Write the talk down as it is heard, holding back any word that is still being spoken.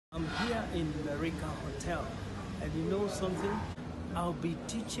I'm here in America Hotel, and you know something? I'll be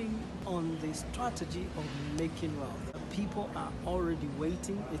teaching on the strategy of making wealth. People are already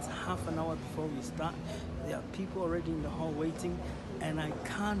waiting. It's half an hour before we start. There are people already in the hall waiting, and I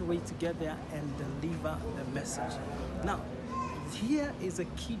can't wait to get there and deliver the message. Now, here is a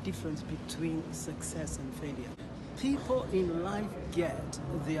key difference between success and failure. People in life get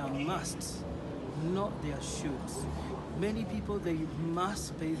their musts, not their shoulds. Many people, they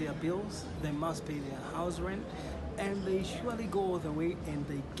must pay their bills, they must pay their house rent, and they surely go all the way and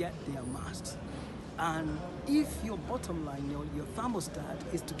they get their must. And if your bottom line, your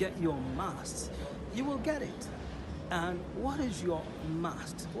thermostat is to get your must, you will get it. And what is your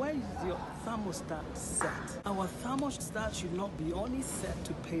must? Where is your thermostat set? Our thermostat should not be only set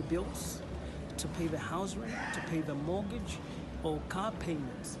to pay bills, to pay the house rent, to pay the mortgage or car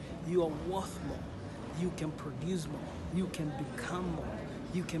payments. You are worth more. You can produce more. You can become more.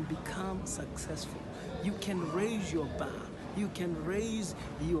 You can become successful. You can raise your bar. You can raise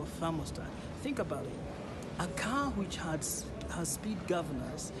your thermostat. Think about it. A car which has speed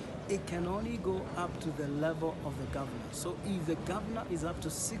governors, it can only go up to the level of the governor. So if the governor is up to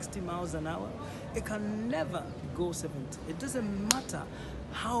 60 miles an hour, it can never go 70. It doesn't matter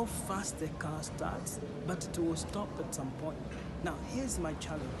how fast the car starts, but it will stop at some point. Now, here's my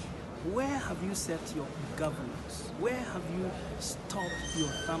challenge. Where have you set your governors? Where have you stopped your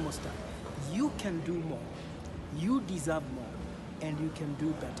thermostat? You can do more. You deserve more, and you can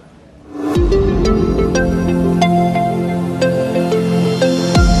do better.